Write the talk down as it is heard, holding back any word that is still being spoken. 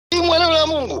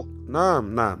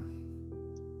Naam.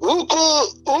 Huku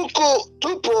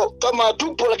tupo kama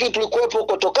tupo, lakini tulikuwepo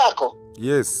huko tokako.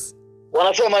 Yes.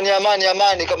 Wanasema ni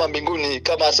amani kama mbinguni,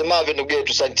 kama asemavyo ndugu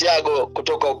yetu Santiago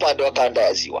kutoka upande wa kanda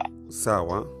ya Ziwa.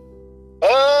 Sawa.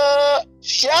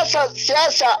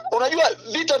 Siasa unajua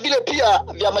vita vile pia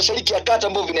vya Mashariki ya Kati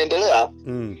ambavyo vinaendelea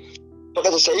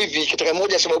mpaka sasa hivi, katika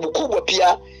moja sababu kubwa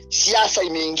pia siasa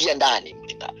imeingia ndani.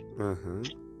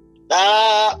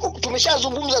 Na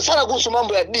tumeshazungumza sana kuhusu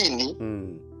mambo ya dini.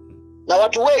 Na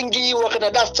watu wengi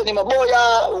wakana Dastani Maboya,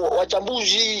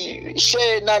 wachambuzi,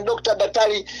 na Dr.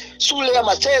 Daktari Sule ya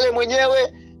Masele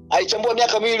mwenyewe alichambua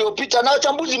miaka miwili iliyopita, na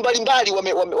wachambuzi mbalimbali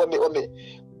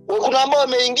kuna ambao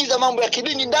wameingiza mambo ya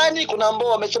kidini ndani, kuna ambao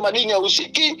wamesema dini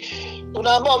hahusiki,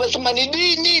 kuna ambao wamesema ni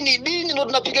dini ndio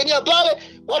tunapigania pale.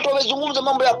 Watu wamezungumza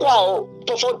mambo ya kwao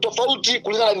tofauti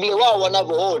kulingana na vile wao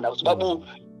wanavyoona, kwa sababu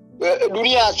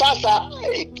dunia sasa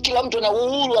kila mtu ana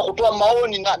uhuru wa kutoa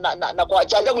maoni na kwa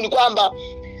ajabu ni kwamba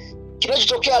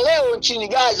kinachotokea leo nchini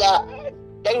Gaza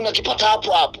yani unakipata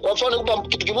hapo. Kwa mfano nikupa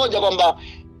kitu kimoja kwamba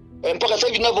mpaka sasa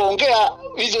hivi ninavyoongea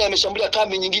Israel imeshambulia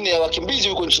kambi nyingine ya wakimbizi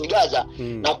huko nchini Gaza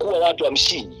na kuwa watu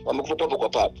 50 wamekufa papo kwa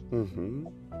papo.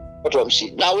 Watu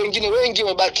 50 na wengine wengi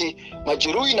wamebaki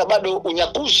majeruhi, na bado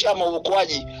unyakuzi ama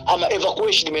uokoaji ama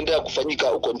evacuation imeendelea kufanyika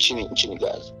huko nchini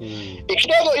Gaza.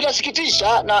 Kidogo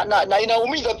inasikitisha na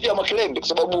inaumiza pia Makilembe, kwa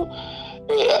sababu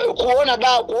kuona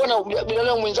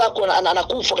binadamu mwenzako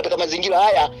anakufa katika mazingira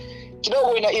haya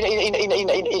kidogo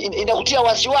inakutia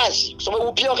wasiwasi, kwa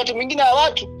sababu pia wakati mwingine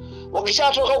watu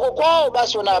wakishatoka huko kwao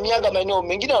basi wanahamiaga maeneo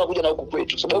mengine wanakuja na huko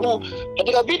kwetu, sababu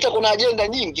katika vita kuna ajenda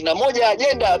nyingi, na moja ya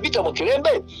ajenda ya vita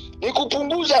Makilembe ni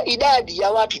kupunguza idadi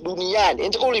ya watu duniani.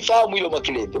 Nataka ulifahamu hilo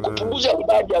Makilembe, kupunguza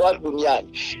idadi ya watu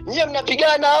duniani. Nyinyi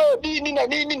mnapigana hao dini na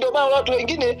nini, ndio maana watu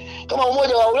wengine kama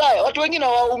Umoja wa Ulaya, watu wengine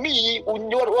hawaumii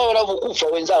wao wanavyokufa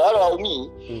wenzao, wale hawaumii,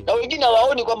 na wengine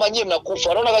hawaoni kwamba nyinyi mnakufa,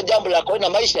 wanaona kama jambo la kawaida,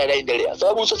 maisha yanaendelea.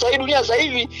 Sababu sasa hii dunia sasa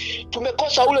hivi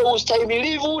tumekosa ule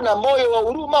ustahimilivu na moyo wa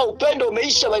huruma, upendo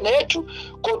umeisha baina yetu.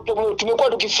 Tumekuwa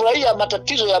tukifurahia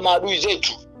matatizo ya maadui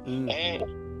zetu.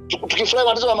 Tukifurahia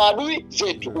matatizo ya maadui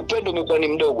zetu, upendo umekuwa ni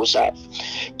mdogo sana.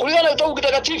 Kulingana na kitabu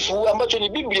kitakatifu ambacho ni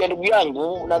Biblia, ndugu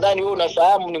yangu, nadhani wewe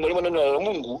unafahamu, ni mwalimu neno la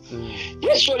Mungu.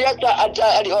 Yesu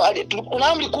kuna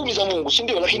amri 10 za Mungu, si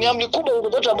ndio? Lakini amri kubwa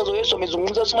zote ambazo Yesu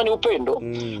amezungumza sema ni upendo,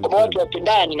 kama watu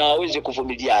wapendane na waweze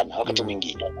kuvumiliana wakati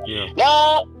mwingine.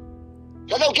 Na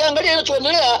sasa ukiangalia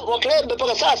inachoendelea Makilembe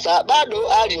mpaka sasa, bado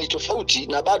hali ni tofauti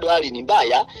na bado hali ni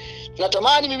mbaya.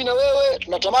 Tunatamani mimi na wewe,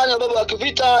 tunatamani baba wa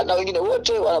kivita na wengine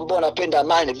wote ambao wanapenda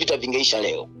amani, vita vingeisha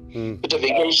leo. Vita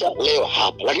vingeisha leo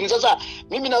hapa. Lakini sasa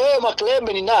mimi na wewe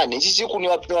Makilembe ni nani? Sisi huku ni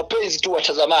wapenzi tu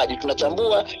watazamaji,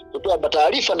 tunachambua, kutoa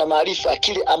taarifa na maarifa ya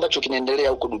kile ambacho kinaendelea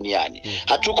huko duniani.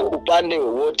 Hatuko upande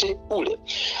wowote ule.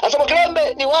 Sasa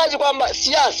Makilembe ni wazi kwamba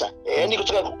siasa, yani kwa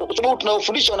sababu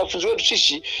tunawafundisha wanafunzi wetu,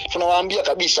 sisi tunawaambia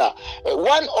kabisa,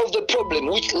 one of the problem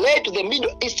which led to the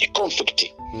Middle East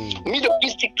conflict, Middle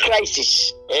East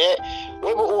crisis,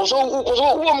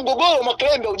 huo mgogoro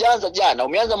Makilembe hujaanza jana,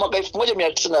 umeanza mwaka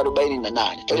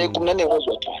 1948 tarehe 14 mwezi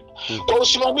wa 5 kwa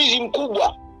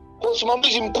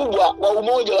usimamizi mkubwa wa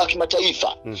Umoja wa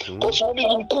Kimataifa, kwa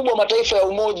usimamizi mkubwa wa mataifa ya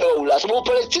Umoja wa Ulaya, sababu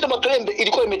Palestina Makilembe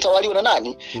ilikuwa imetawaliwa na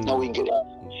nani? Na Uingereza.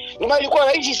 Ndio ilikuwa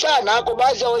rahisi sana kwa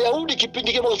baadhi ya Wayahudi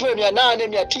kipindi kile 1800,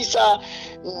 900,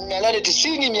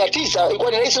 890, 900,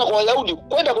 ilikuwa ni rahisi sana kwa Wayahudi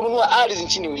kwenda kununua ardhi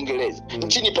nchini Uingereza,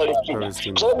 nchini Palestina.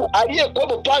 Kwa sababu aliyekuwa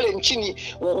pale nchini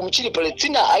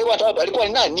Palestina alikuwa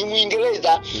ni nani? Ni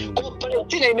Muingereza. Kwa hiyo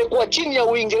Palestina imekuwa chini ya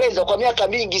Uingereza kwa miaka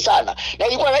mingi sana. Na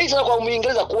ilikuwa rahisi sana kwa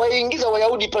Muingereza kuwaingiza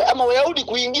Wayahudi pale, ama Wayahudi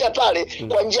kuingia pale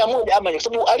kwa njia moja ama nyingine,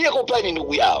 sababu aliyekuwa pale ni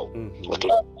ndugu yao.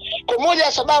 Kwa moja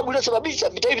ya sababu inasababisha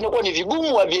vita hivi inakuwa ni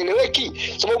vigumu, havieleweki,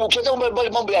 sababu ukianza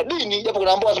mambo ya dini, japo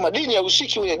kuna ambao wanasema dini ya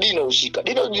usiki, wewe dini ya usika,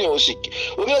 dini ya usiki.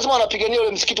 Wengine wanasema wanapigania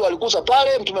ule msikiti walikusa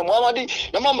pale Mtume Muhammad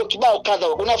na mambo kibao kadha,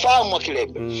 unafahamu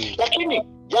Makilembe. Lakini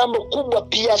jambo kubwa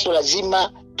pia sio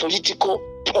lazima political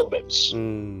problems.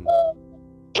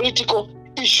 Political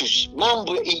issues,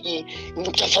 mambo ya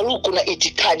mtafaruku na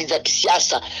itikadi za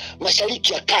kisiasa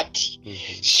Mashariki ya Kati.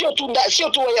 Sio tu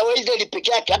wa Israeli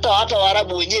peke yake, hata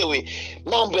Waarabu wenyewe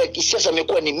mambo ya kisiasa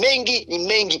yamekuwa ni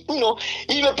mengi mno,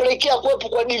 imepelekea kuwepo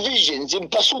kwa divisions,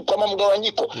 mpasuko ama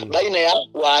mgawanyiko baina ya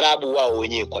Waarabu wao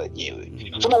wenyewe kwa wenyewe.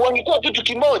 Sababu wangekuwa kitu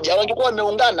kimoja, wangekuwa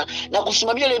wameungana na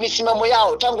kusimamia ile misimamo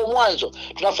yao tangu mwanzo,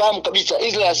 tunafahamu kabisa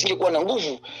Israel asingekuwa na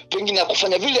nguvu pengine ya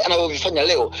kufanya vile anavyofanya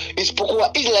leo,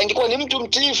 isipokuwa Israel angekuwa ni mtu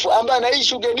mtiifu ambaye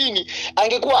anaishi ugenini,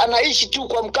 angekuwa anaishi tu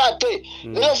kwa mkate.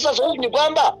 Leo sasa ni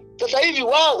kwamba Sasa hivi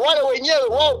wale wenyewe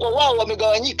wao kwa wao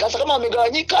wamegawanyika. Sasa kama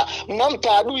wamegawanyika,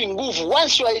 mnampa adui nguvu.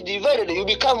 Once you are divided, you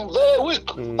become very weak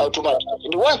automatically.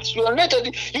 And once you are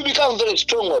united, you become very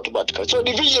strong automatically. So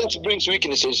divisions brings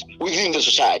weaknesses within the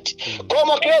society. Kwa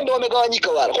Makerembe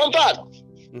wamegawanyika wale.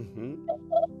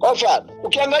 Kwa mfano,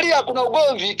 ukiangalia kuna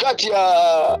ugomvi kati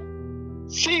ya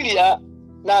Syria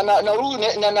na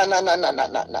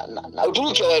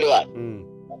Uturuki waelewani.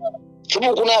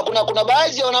 Sababu kuna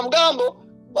baadhi ya wanamgambo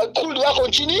Wakurdi wako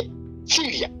nchini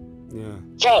Syria.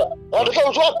 Sawa. Wanatokea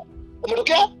wapi?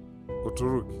 Wametokea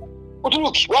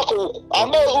Uturuki wako huko.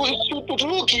 Ambao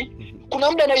Uturuki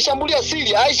kuna muda anaishambulia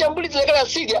Syria, haishambulia serikali ya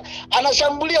Syria,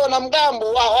 anashambulia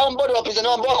wanamgambo ambao ni wapinzani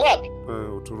wao wako wapi?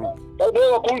 Uturuki.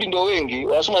 Ndio Wakurdi ndio wengi,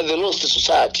 wanasema the lost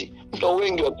society. Ndio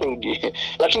wengi Wakurdi,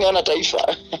 lakini hawana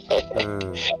taifa.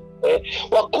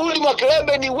 Wakurdi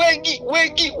Makerembe ni wengi,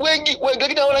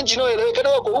 lakini hawana nchi inayoeleweka.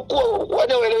 Ndio wako huko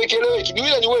wanaoeleweka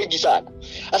ni wengi sana.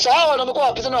 Sasa hawa wamekuwa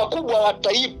wapinzani wakubwa wa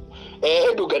taifa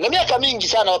Erdogan. Na miaka mingi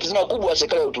sana wapinzani wakubwa wa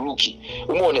serikali ya Uturuki.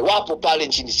 Umeone wapo pale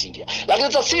nchini Syria.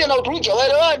 Lakini sasa Syria na Uturuki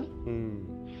hawaelewani.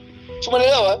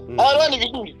 Umeelewa? Hawaelewani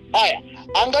vizuri. Haya,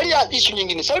 angalia issue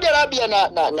nyingine. Saudi Arabia na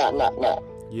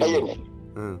Yemen.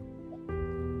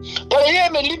 Kwa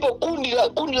Yemen lipo kundi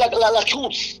la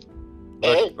Kihuthi.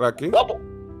 Wapo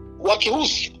wa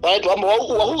Kihuthi, wanaitwa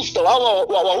Wahuthi au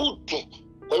Wahutu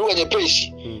kwa lugha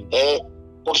nyepesi.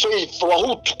 Kwa Kiswahili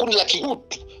Wahutu, kundi la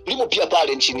Kihuthi lipo pia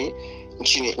pale nchini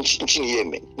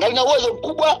Yemen. Na lina uwezo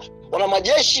mkubwa, wana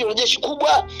majeshi, wanajeshi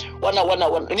kubwa,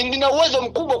 lina uwezo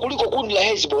mkubwa kuliko kundi la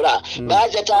Hezbollah.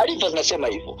 Baadhi ya taarifa zinasema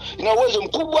hivyo. Lina uwezo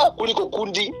mkubwa kuliko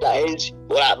kundi la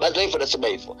Hezbollah. Baadhi ya taarifa zinasema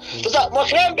hivyo. Sasa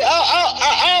Makerembe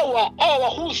hawa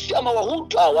Wahuthi ama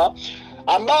Wahutu hawa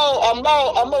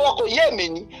ambao wako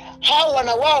Yemen, hawa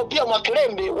na wao pia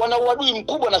Makerembe wana uadui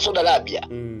mkubwa na Saudi Arabia.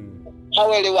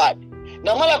 Hawaelewani.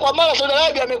 Na mara kwa mara Saudi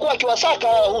Arabia amekuwa akiwasaka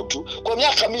hawa Wahutu kwa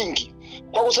miaka mingi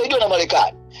kwa kusaidiwa na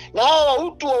Marekani. Na hawa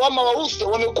Wahutu ama Wahuthi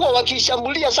wamekuwa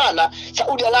wakishambulia sana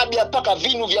Saudi Arabia, mpaka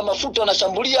vinu vya mafuta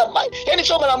wanashambulia. Yaani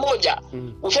sio mara moja.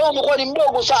 Usalama umekuwa ni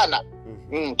mdogo sana.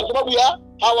 Kwa sababu ya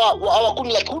hawa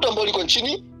kundi la Kihuthi ambao liko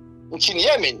nchini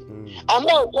Yemen,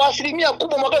 ambao kwa asilimia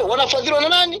kubwa mwaka wanafadhiliwa na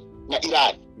nani? Na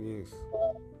Iran.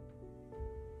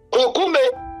 Kwa hiyo kumbe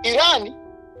Iran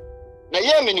na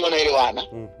Yemen wanaelewana.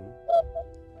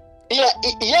 Ila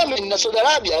Yemen na Saudi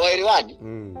Arabia hawaelewani.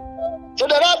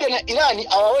 Saudi Arabia na Iran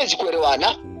hawawezi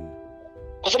kuelewana.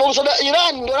 Kwa sababu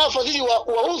Iran ndio wanafadhili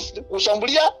Wahuthi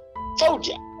kushambulia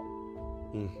Saudi.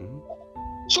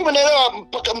 Sio, umeelewa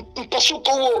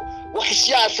mpasuko huo wa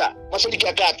kisiasa Mashariki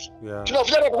ya Kati.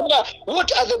 Tunafikiria kwamba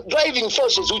what are the driving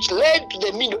forces which led to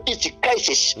the Middle East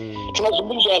crisis.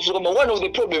 Tunazungumza kwamba one of the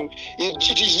problem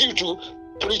it is due to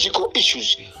political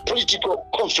issues, political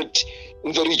conflict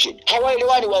in the region.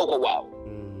 Hawaelewani wao kwa wao.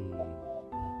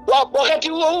 Wakati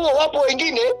huo wapo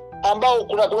wengine ambao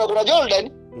kuna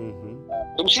Jordan,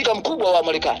 mshirika mkubwa wa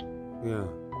Marekani.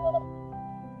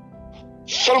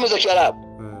 Falme za Kiarabu.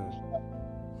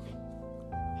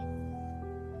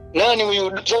 Nani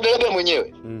huyu? Saudi Arabia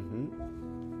mwenyewe.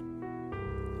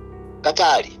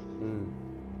 Katari.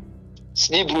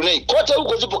 Sidi Brunei. Kote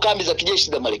huko zipo kambi za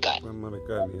kijeshi za Marekani.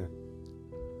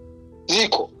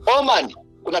 Ziko. Oman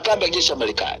kuna kambi ya kijeshi ya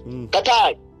Marekani.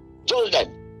 Katari, Jordan,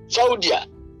 Saudi.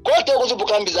 Kote huko zipo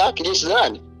kambi za kijeshi za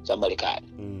nani? Za Marekani.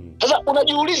 Sasa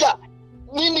unajiuliza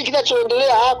nini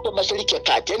kinachoendelea hapa Mashariki ya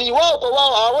Kati? Yaani wao kwa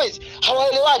wao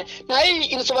hawaelewani. Na hii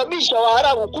inasababisha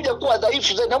Waarabu kuja kuwa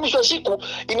dhaifu zaidi, na mwisho wa siku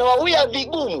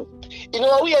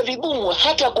inawawia vigumu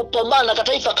hata kupambana na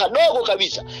taifa kadogo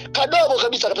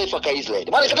kabisa taifa ka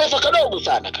Israeli. Maana taifa kadogo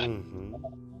sana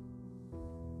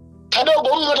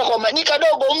kadogo mno, hata kwa ni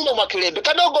kadogo mno Makerembe,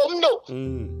 kadogo mno.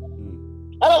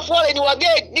 Alafu wale ni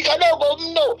wageni, ni kadogo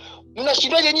mno.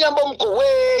 Mnashindaje nyinyi ambao mko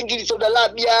wengi? Saudi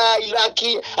Arabia,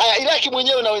 Iraki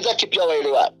mwenyewe na wenzake pia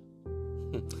waelewani.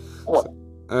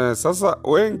 Sasa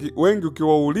wengi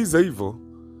ukiwauliza hivyo,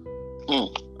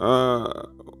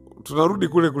 tunarudi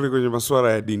kule kwenye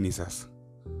masuala ya dini sasa.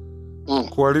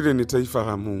 Kwa lile ni taifa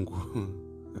la Mungu.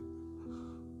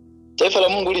 Taifa la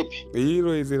Mungu lipi?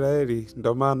 Hilo Israeli,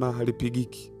 ndio maana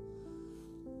halipigiki.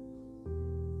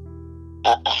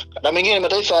 Na mengine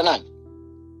mataifa ya nani?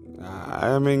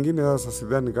 Haya mengine sasa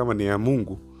sidhani kama ni ya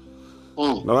Mungu.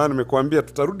 Na maana nimekuambia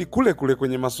tutarudi kule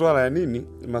kwenye masuala ya nini?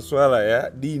 Masuala ya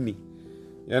dini.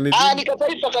 Yaani ni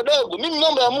taifa kadogo. Mimi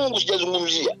mambo ya Mungu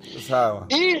sijazungumzia. Sawa.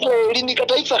 Israeli ni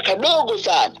taifa kadogo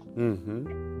sana.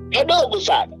 Kadogo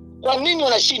sana. Kwa nini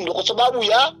wanashindwa? Kwa sababu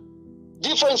ya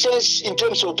differences in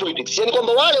terms of politics. Yani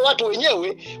kwamba wale watu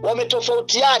wenyewe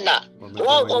wametofautiana,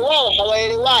 wao kwa wao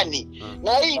hawaelewani.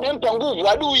 Na hii inampa nguvu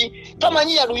adui. Kama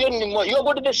nyinyi adui yenu ni mmoja, you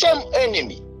got the same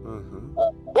enemy.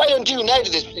 Why don't you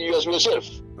unite yourself?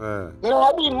 Mna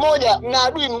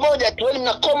adui mmoja tu,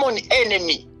 mna common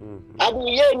enemy.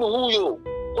 Adui yenu huyo.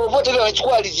 Kwa vote vile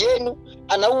anachukua ardhi yenu,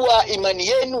 anaua imani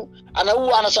yenu,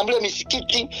 anashambulia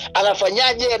misikiti,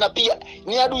 anafanyaje, anapiga.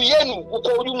 Ni adui yenu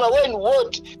kwa ujumla wenu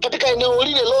wote katika eneo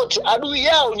lile lote. Adui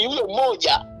yao ni huyo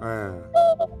mmoja.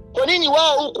 Kwa nini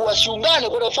wao huku wasiungane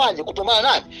kwa kufanya kutomana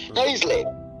nani na Israel?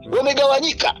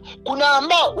 Wamegawanyika. Kuna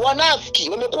ambao wanafiki,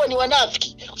 wamekuwa ni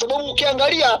wanafiki kwa sababu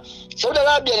ukiangalia Saudi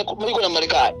Arabia ni na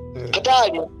Marekani,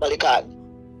 Qatar Marekani,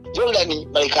 Jordan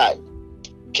Marekani,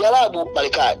 Kiarabu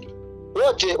Marekani,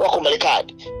 wote wako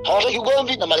Marekani. Hawataki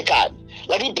ugomvi na Marekani.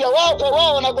 Lakini pia wao kwa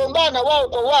wao wanagombana wao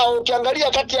kwa wao.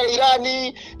 Ukiangalia kati ya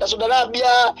Irani na Saudi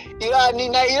Arabia,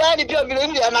 Irani pia vile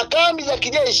vile ana kambi za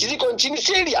kijeshi ziko nchini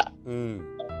Syria.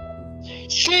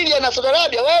 Syria na Saudi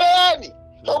Arabia wale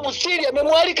sababu Syria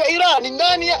amemwalika Irani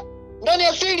ndani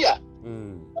ya Syria.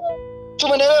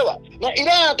 Tumeelewa? Na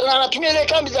Iran anatumia ile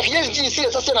kambi za kijeshi nchini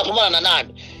Syria. Sasa anapambana na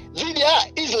nani? Dhidi ya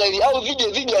Israeli au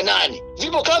dhidi ya nani?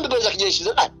 Zipo kambi za kijeshi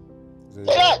za nani?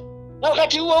 Na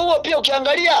wakati huo pia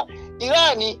ukiangalia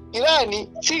Irani,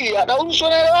 Syria na Urusi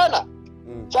wanaelewana.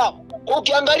 Sawa.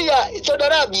 Ukiangalia Saudi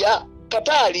Arabia,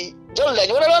 Katari,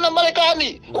 Jordan wanaelewana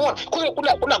Marekani.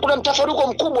 Kuna mtafaruko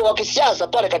mkubwa wa kisiasa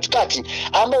pale katikati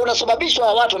ambao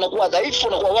unasababishwa watu wanakuwa dhaifu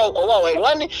na kwa wao kwa wao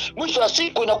haelewani. Mwisho wa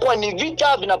siku inakuwa ni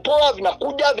vita vinapoa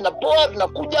vinakuja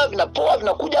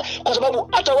kwa sababu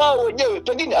hata wao wenyewe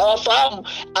pengine hawafahamu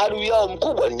adui yao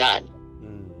mkubwa ni nani.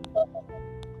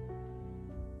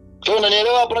 Kwa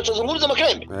unanielewa hapo ninachozungumza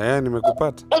Makrembe?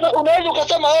 Nimekupata. Sasa unaweza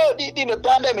ukasema dini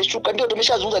imepanda imeshuka. Ndio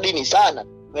tumeshazungumza dini sana.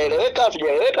 Umeeleweka?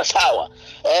 Tujaeleweka sawa.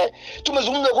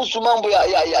 Tumezungumza kuhusu mambo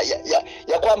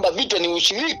ya kwamba vita ni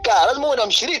ushirika. Lazima uwe na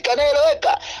mshirika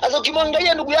anaeleweka. Sasa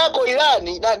ukimwangalia ndugu yako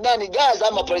Irani na nani Gaza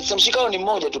ama Palestine, mshikao ni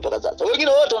mmoja tu mpaka sasa.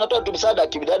 Wengine wote wanatoa tu msaada wa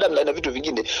kibinadamu na vitu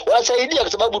vingine. Wanasaidia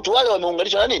kwa sababu tu wale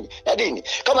wameunganishwa na nini? Na dini.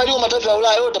 Kama leo mataifa ya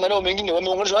Ulaya yote maeneo mengine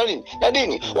wameunganishwa na nini? Na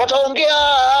dini. Wataongea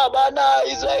bana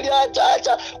Israeli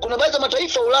acha. Kuna baadhi ya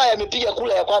mataifa ya Ulaya yamepiga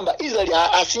kula ya kwamba Israeli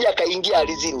asija kaingia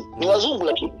ardhini. Ni wazungu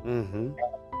lakini.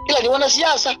 Ila ni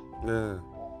wanasiasa.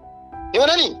 Ni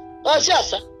wana nini?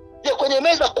 Wanasiasa. Kwenye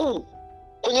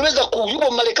meza kuu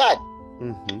yupo Marekani.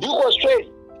 Yuko Australia,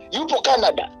 yupo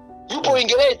Canada, yupo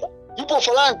Uingereza, yupo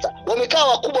Ufaransa. Wamekaa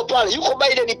wakubwa pale. Yuko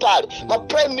Biden pale. Ma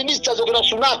prime ministers wakina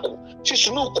Sunuku,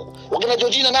 wakina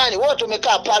Georgina nani, wote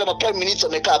wamekaa pale. Ma prime ministers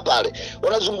wamekaa pale.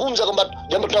 Wanazungumza kwamba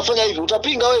jambo tunafanya hivi.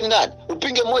 Utapinga wewe ni nani?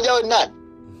 Upinge mmoja wewe ni nani?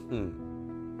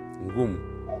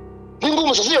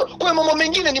 Ngumu sasa sio. Kwa mambo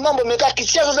mengine ni mambo yamekaa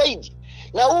kisiasa zaidi.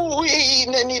 Na huu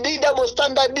ni double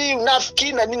standard,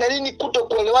 unafiki na nini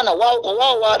kutokuelewana wao kwa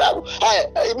wao Waarabu. Haya,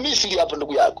 Misri hapa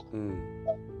ndugu yako.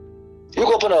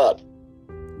 Yuko hapa na wapi?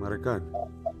 Marekani.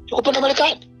 Yuko hapa na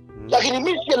Marekani. Lakini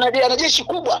Misri ana jeshi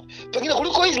kubwa pengine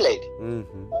kuliko Israel.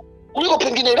 Kuliko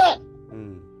pengine Iran.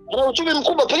 Ana uchumi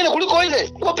mkubwa pengine kuliko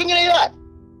Israel. Kuliko pengine Iran.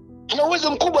 Ana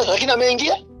uwezo mkubwa lakini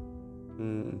ameingia.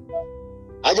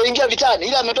 Hajaingia vitani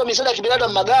ila ametoa misaada ya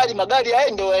kibinadamu, magari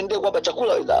aende kwa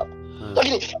chakula wenzao.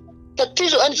 Lakini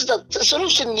tatizo yani sasa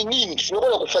solution ni nini?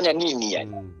 Tunakwenda kufanya nini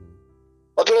yani?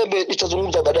 Makrembe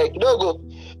nitazungumza baadaye kidogo.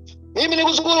 Mimi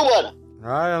nikushukuru bwana.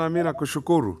 Haya na mimi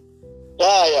nakushukuru.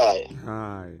 Haya.